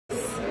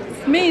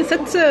me,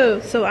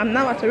 Setsu. So I'm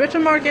now at the Retro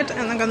Market,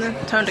 and I'm gonna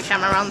turn the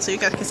camera around so you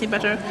guys can see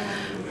better.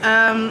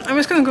 I'm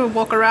just gonna go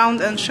walk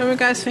around and show you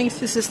guys things.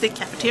 This is the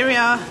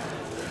cafeteria.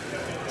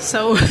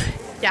 So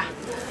yeah,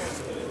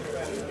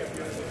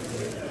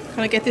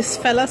 gonna get this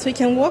fella so he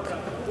can walk.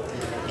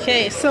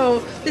 Okay,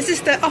 so this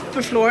is the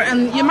upper floor,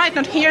 and you might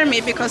not hear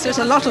me because there's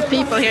a lot of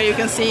people here, you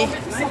can see.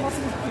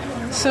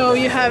 So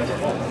you have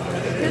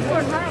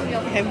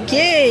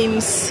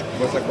games,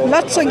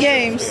 lots of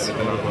games,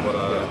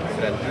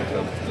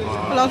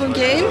 a lot of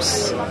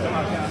games.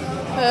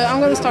 I'm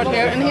gonna start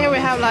here, and here we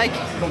have like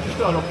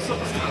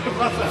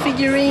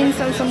figurines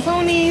and some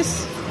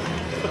ponies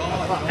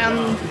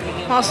and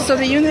Masters of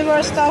the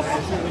Universe stuff.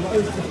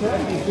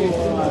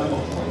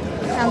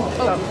 And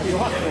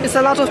it's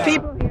a lot of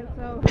people here,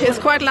 so it's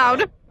quite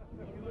loud.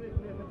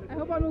 I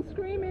hope I'm not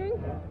screaming.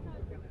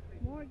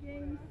 More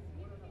games,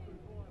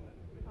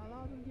 a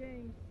lot of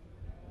games,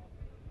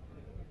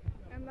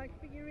 and like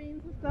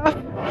figurines and stuff.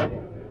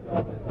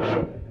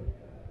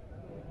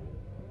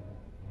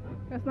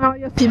 Because now I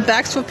just see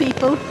bags for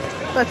people,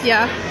 but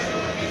yeah.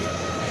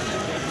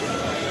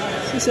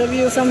 This is a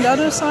view from the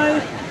other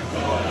side.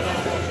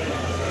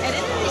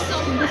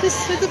 This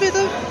is a little bit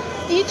of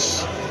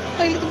each,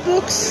 like little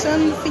books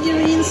and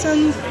figurines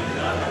and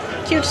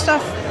cute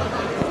stuff.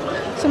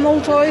 Some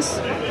old toys.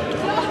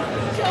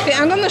 Okay,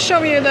 I'm gonna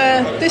show you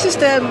this is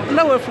the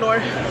lower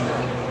floor.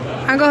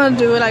 I'm gonna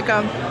do like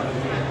a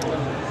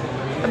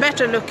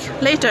better look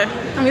later.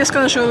 I'm just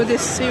gonna show you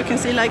this so you can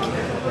see like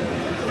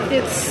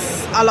it's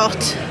a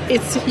lot.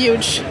 It's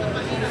huge.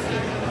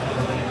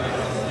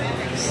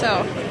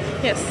 So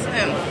yes,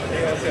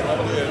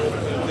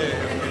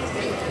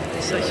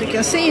 so as you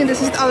can see,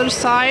 this is the other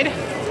side.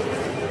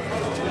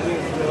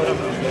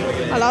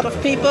 A lot of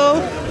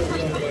people.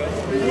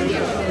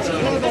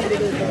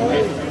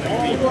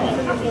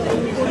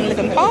 And you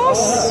can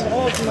pause.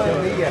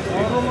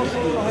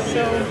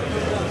 So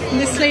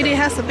this lady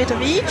has a bit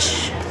of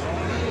each.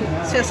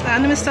 So it's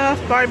anime stuff,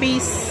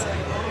 Barbies,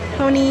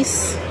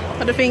 ponies,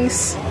 other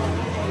things.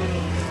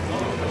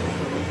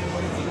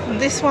 And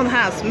this one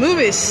has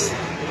movies.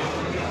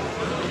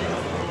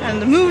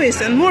 And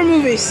movies and more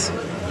movies.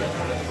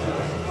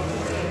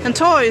 And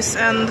toys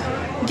and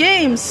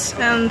games,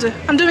 and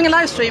I'm doing a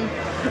live stream.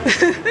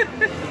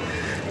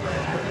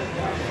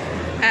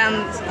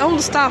 And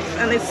old stuff,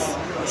 and it's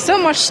so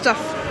much stuff.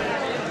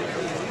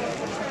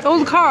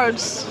 Old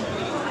cards.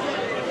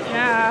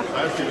 Yeah.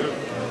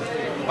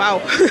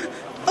 Wow.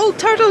 Old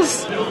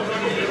turtles.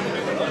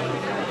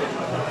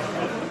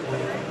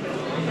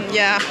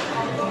 Yeah.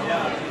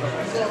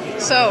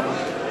 So,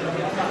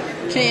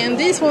 okay, and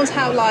these ones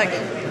have like,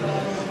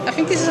 I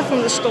think this is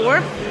from the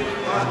store.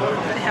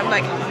 They have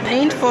like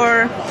paint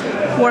for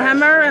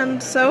Warhammer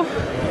and so.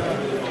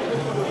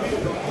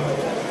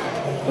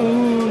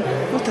 Ooh,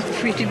 what a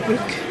pretty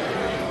book.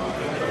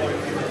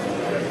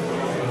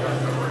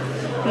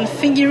 And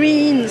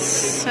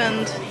figurines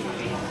and,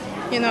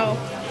 you know.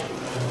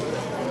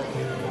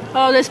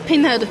 Oh, there's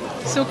Pinhead.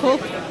 So cool.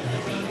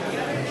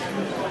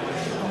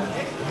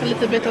 A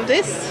little bit of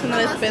this and a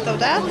little bit of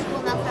that.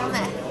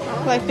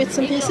 Like bits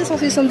and pieces. I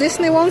see some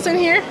Disney ones in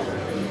here.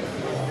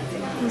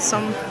 And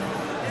some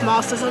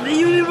Masters of the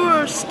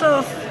Universe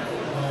stuff.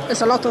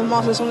 There's a lot of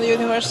Masters of the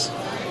Universe.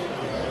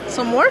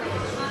 Some more.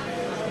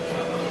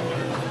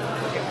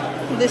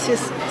 This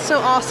is so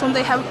awesome.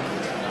 They have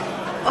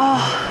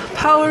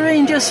Power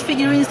Rangers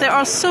figurines. They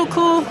are so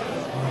cool.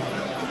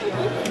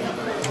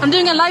 I'm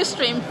doing a live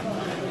stream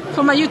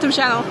for my YouTube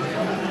channel.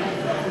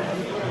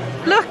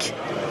 Look,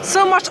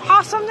 so much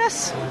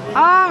awesomeness.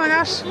 Oh my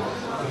gosh.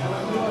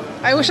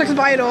 I wish I could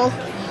buy it all.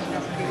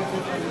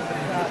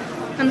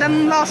 And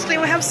then lastly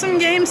we have some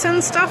games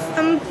and stuff,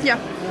 and yeah.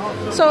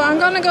 So I'm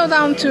gonna go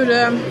down to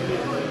the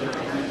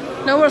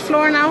lower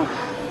floor now.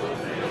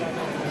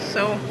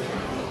 So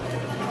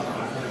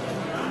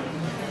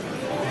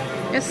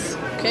yes,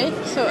 okay.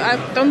 So I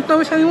don't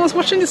know if anyone's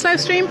watching this live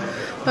stream,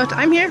 but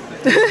I'm here.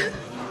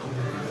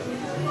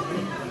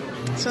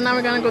 So now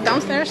we're gonna go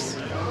downstairs.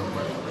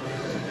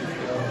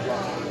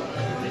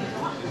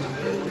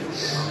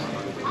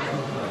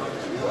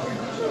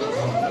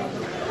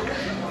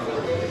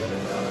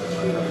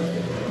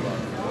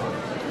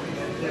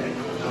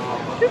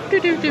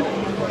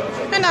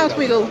 And out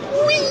we go.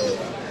 Whee!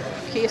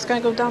 Okay, it's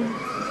gonna go down.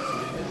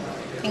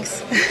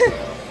 Thanks.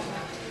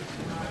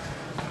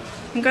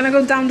 I'm gonna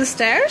go down the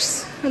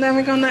stairs, and then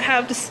we're gonna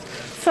have this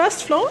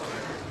first floor.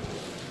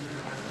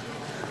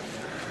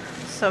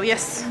 So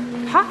yes.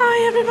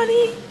 Hi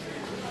everybody!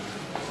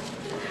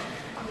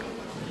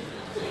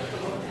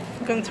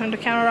 I'm gonna turn the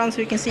camera around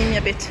so you can see me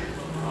a bit.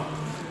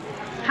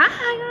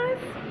 Hi guys!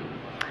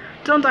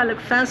 Don't I look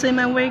fancy in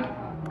my wig?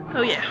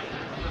 Oh yeah.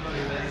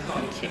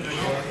 Okay.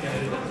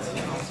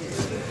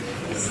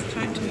 Let's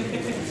try to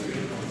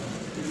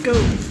go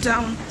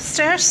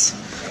downstairs.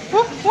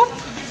 Whoop whoop.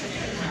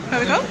 There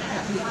we go.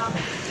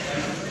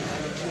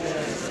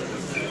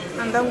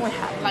 And then we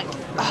have like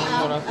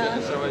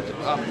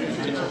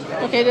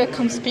okay, there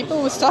comes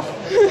people with stuff.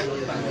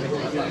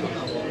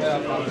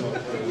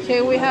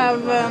 Okay, we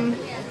have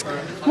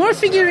More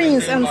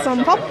figurines and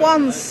some pop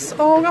ones.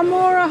 Oh,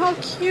 Gamora, how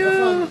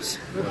cute!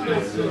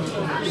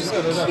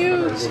 So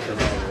cute.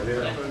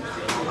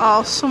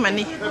 Oh, so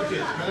many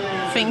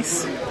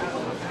things.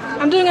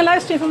 I'm doing a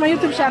live stream for my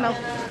YouTube channel.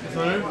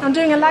 I'm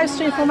doing a live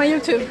stream for my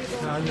YouTube.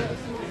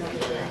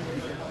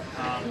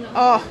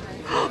 Oh,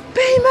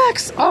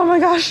 Baymax! Oh my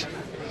gosh!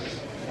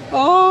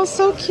 Oh,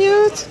 so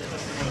cute!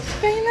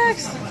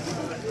 Baymax!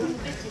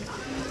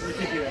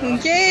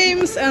 And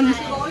games and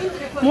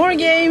more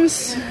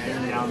games.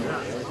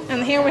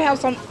 And here we have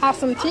some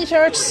awesome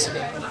t-shirts.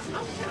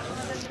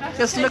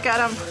 Just look at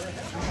them.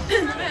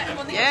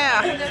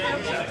 Yeah!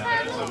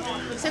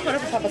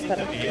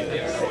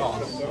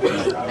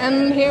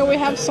 And here we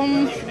have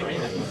some...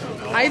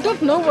 I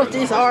don't know what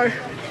these are.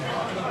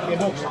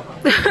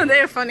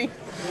 They're funny.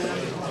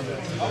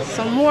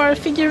 Some more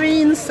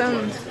figurines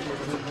and...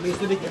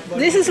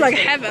 This is like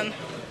heaven.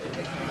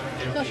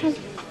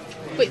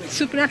 Wait,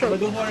 Supernatural.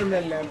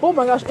 Oh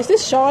my gosh, is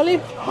this Charlie?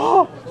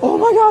 Oh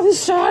my god,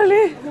 it's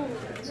Charlie!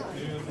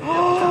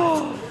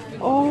 Oh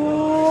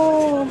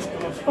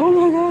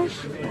my gosh.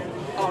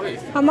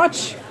 How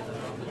much?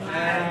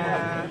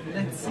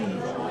 Let's see.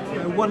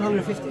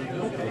 150.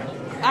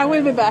 I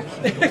will be back.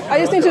 I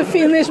just need to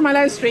finish my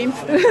live stream.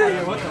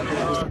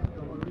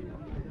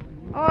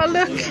 Oh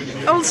look,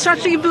 old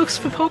strategy books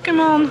for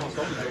Pokemon.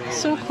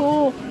 So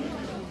cool.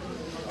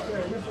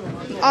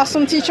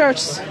 Awesome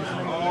t-shirts.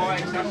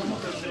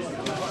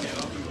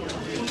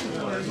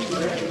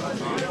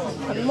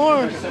 And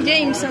more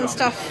games and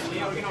stuff.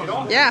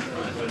 Yeah.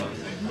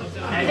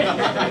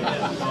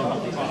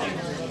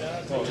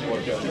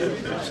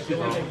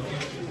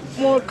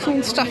 More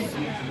cool stuff.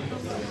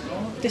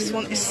 This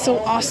one is so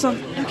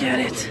awesome. Look at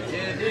it.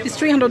 It's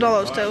 $300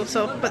 though,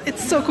 so but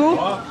it's so cool.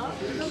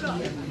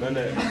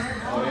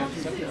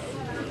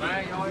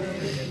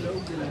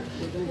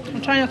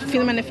 I'm trying not to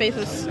film any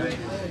faces.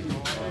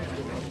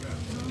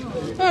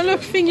 Oh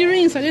look,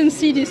 figurines. I didn't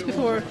see this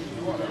before.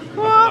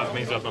 Oh.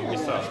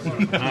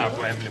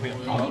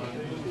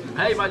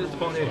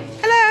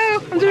 Hello,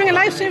 I'm doing a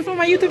live stream for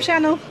my YouTube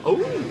channel. Oh.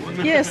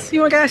 Yes,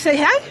 you want to say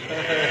hi?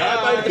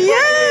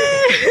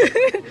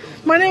 Yeah!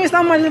 My name is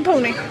not My Little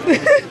Pony.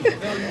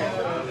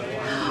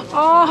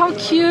 Oh, how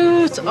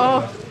cute!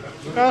 Oh,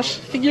 gosh,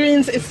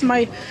 figurines is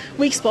my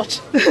weak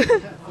spot.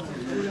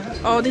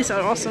 Oh, these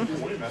are awesome.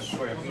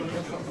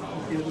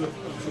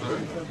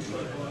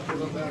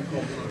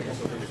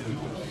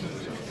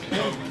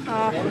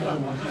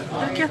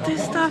 Look at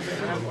this stuff.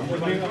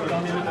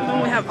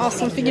 Then we have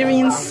awesome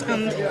figurines,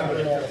 and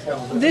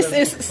this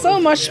is so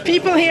much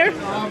people here,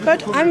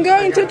 but I'm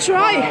going to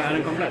try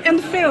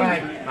and film.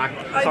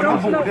 I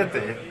don't know.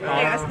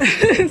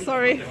 Yes.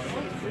 Sorry.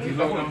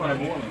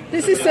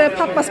 This is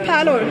Pappas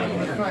Pärlor.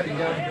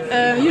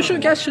 You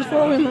guys should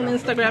follow him on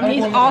Instagram.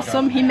 He's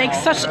awesome. He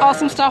makes such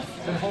awesome stuff.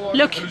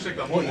 Look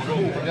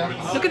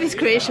at these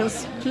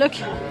creations. Look.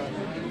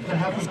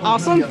 It's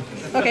awesome.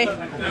 Okay.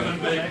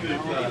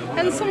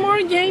 And some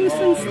more games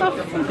and stuff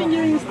and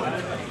figurines.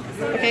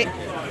 Okay.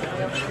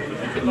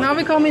 Now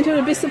we come into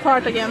the busy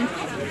part again.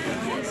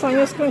 So I'm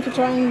just going to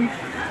try and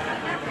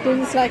do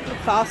this like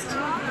fast.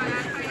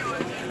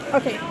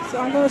 Okay, so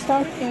I'm going to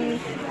start in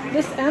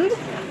this end.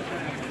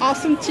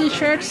 Awesome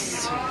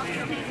t-shirts.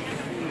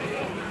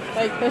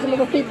 Like there's a lot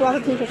of people on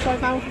the t-shirts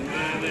right now.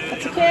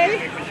 That's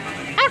okay.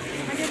 Ah!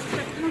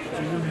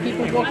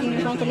 People walking in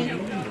front of me.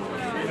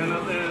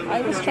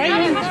 I was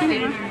trying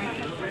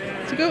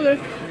to go there.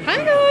 Hi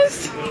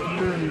guys!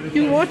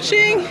 You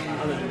watching?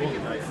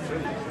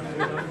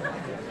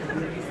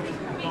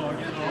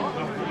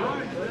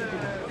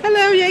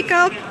 Hello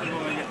Jacob!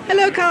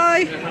 Hello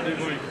Kai!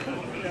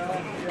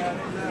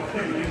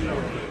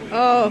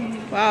 Oh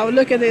wow,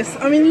 look at this.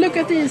 I mean look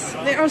at these.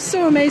 They are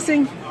so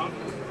amazing.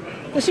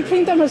 Does she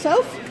print them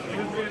herself?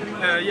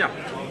 Yeah.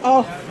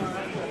 Oh,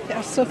 they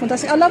are so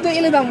fantastic. I love the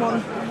Illidan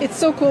one. It's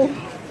so cool.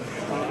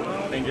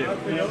 Thank you.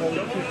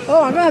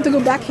 Oh, I'm gonna have to go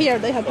back here.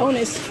 They have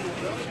ponies.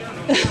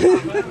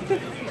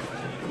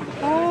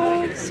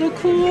 Oh, so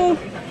cool.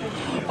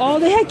 Oh,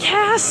 they had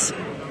Cass.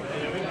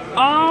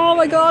 Oh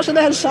my gosh, and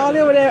they had Charlie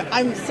over there.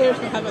 I'm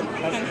seriously in heaven.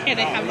 And here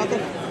they have a lot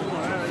of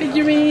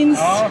figurines.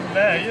 Ja, det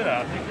är ju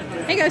det.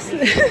 Hey guys.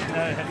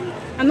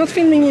 I'm not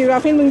filming you,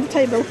 I'm filming the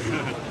table.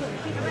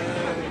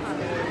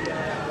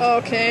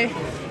 Okay.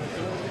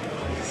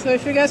 So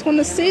if you guys want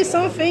to see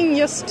something,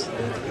 just,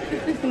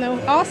 you know,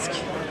 ask.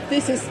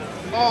 This is,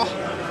 oh,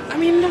 I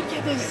mean, look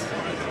at this.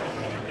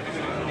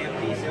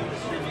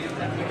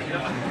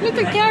 Look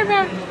at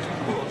camera.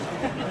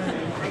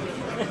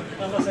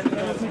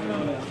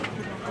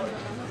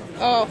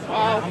 Oh,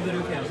 wow.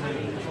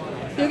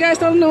 You guys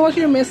don't know what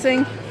you're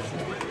missing.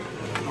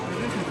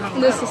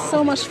 There's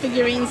so much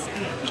figurines.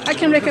 I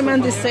can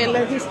recommend this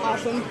seller, he's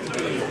awesome.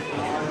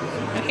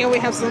 And here we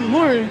have some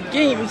more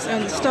games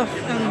and stuff,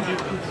 and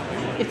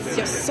it's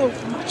just so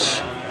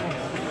much.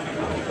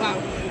 Wow.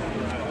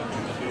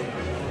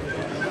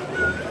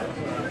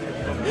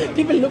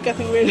 People look at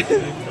me weird.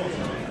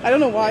 I don't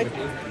know why.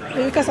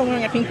 Maybe because I'm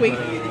wearing a pink wig.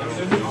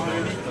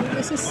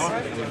 This is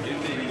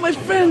my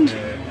friend.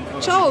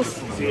 Charles.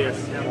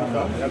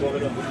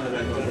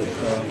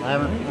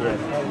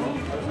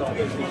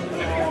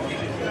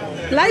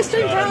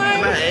 Livestream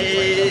time!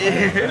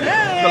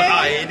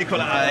 Kolla Aid,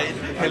 kolla Aid.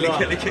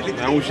 Kelly.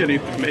 Nej, hon känner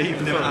inte mig.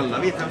 Nej, men alla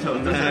vet vem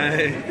Sönder är.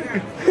 Nej.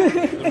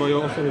 Det var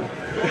jag som...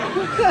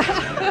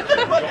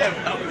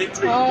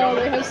 Oh,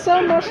 they have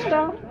so much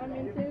stuff.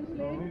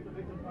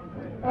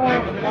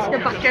 Jag ska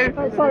backa ut.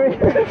 Oh, sorry.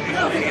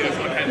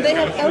 They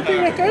have LP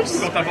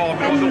records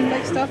and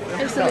like stuff.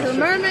 It's a Little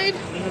Mermaid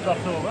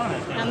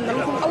and a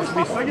little other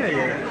stuff.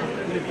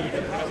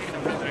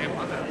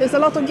 There's a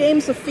lot of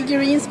games of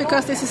figurines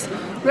because this is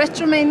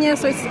RetroMania,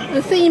 so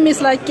the theme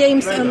is like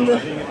games and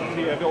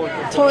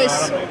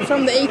toys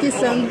from the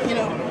 80s and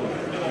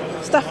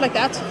stuff like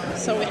that.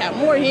 So we have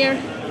more here.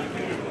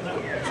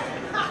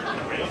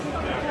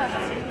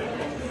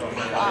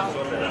 Wow.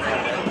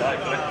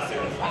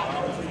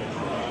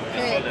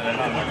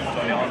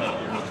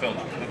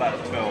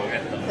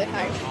 Det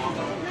här.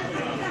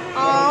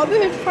 Oh, they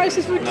have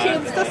prices for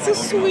kids. That's so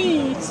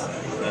sweet.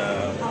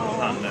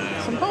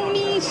 Some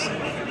ponies.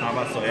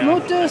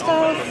 Motor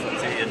stuff.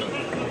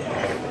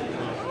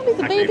 Oh,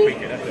 little baby.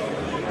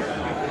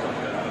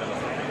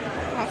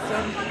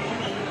 Awesome.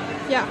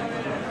 Yeah.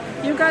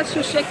 You guys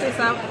should check this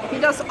out. He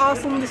does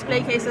awesome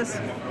display cases.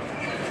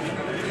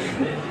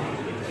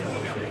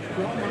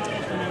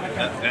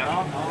 Okay.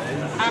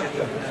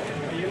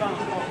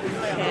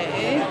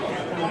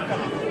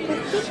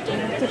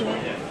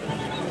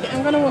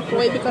 I'm gonna walk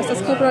away because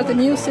that's copyrighted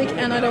music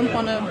and I don't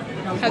want to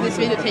have this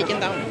video taken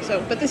down.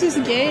 So, but this is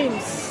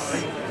games.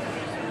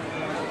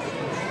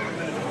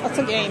 Lots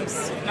of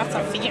games, lots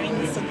of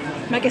figurines and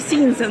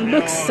magazines and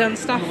books and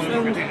stuff.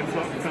 And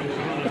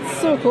it's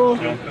so cool.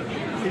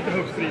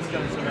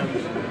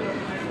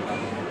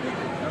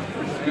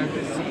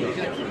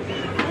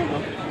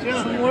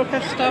 Some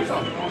Warcraft stuff.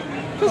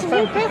 Because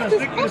Warcraft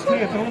is awesome.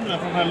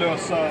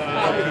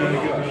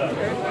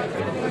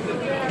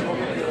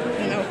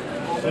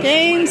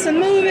 Games and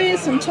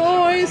movies and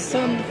toys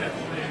and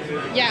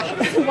yeah,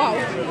 wow.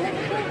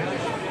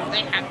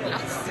 They have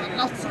lots and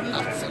lots and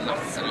lots and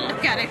lots and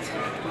look at it.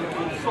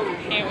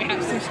 Here we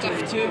have some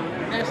stuff too.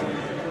 There's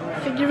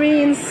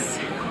figurines.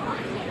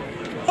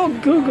 Oh,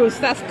 Googles,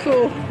 that's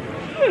cool.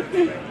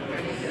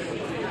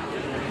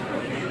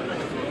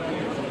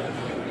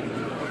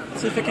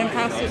 See if I can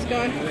pass this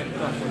guy.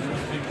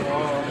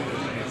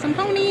 Some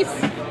ponies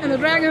and a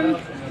dragon.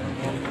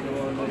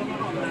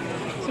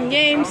 Some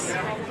games.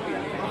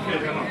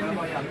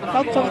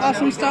 Lots of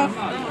awesome stuff.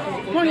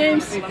 More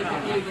games.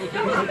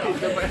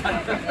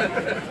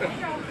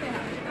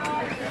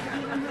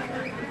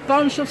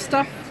 Bunch of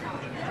stuff.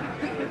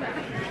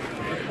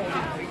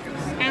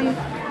 And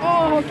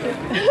oh, okay.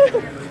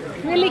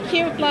 Really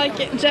cute,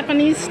 like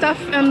Japanese stuff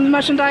and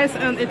merchandise,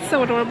 and it's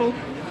so adorable.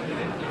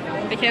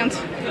 I can't.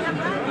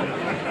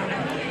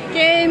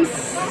 Games.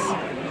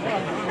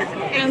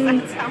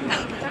 And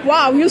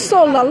wow, you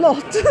sold a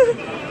lot.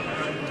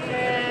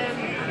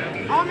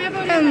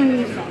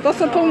 And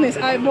lots of ponies.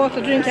 I bought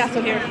a dream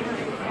castle here.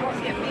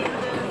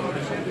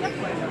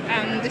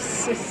 And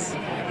this is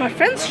my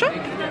friend's shop,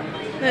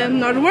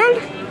 Nerd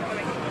World.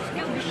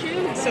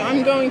 So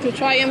I'm going to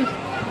try and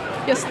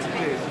just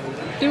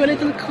do a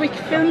little quick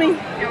filming.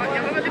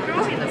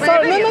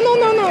 So,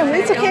 no,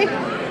 it's okay.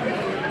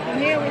 And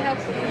here we have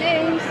some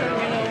games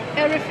and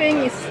everything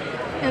is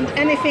and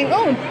anything.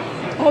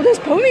 Oh, there's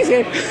ponies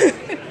here.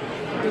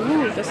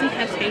 Ooh, doesn't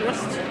have tail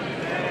rust.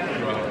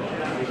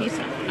 He's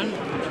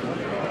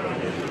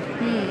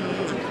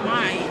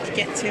might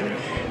get him,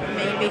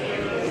 maybe.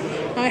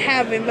 I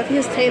have him, but he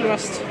has tail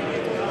rust.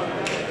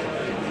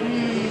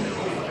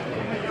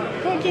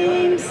 More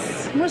games,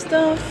 more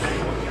stuff.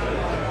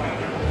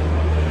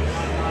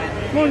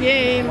 More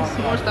games,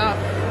 more stuff.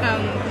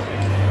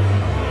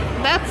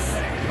 That's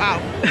wow.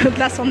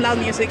 That's some loud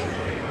music.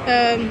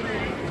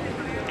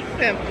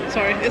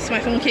 Sorry, it's my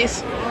phone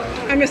case.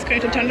 I'm just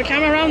going to turn the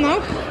camera around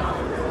now.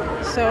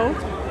 So,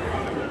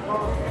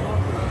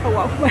 oh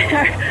wow.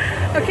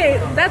 Okay,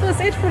 that was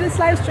it for this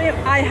live stream.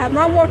 I have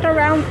now walked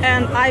around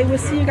and I will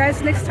see you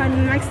guys next time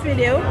in the next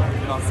video.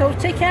 So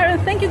take care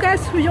and thank you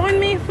guys for joining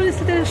me for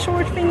this little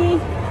short thingy.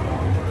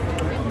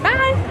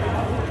 Bye!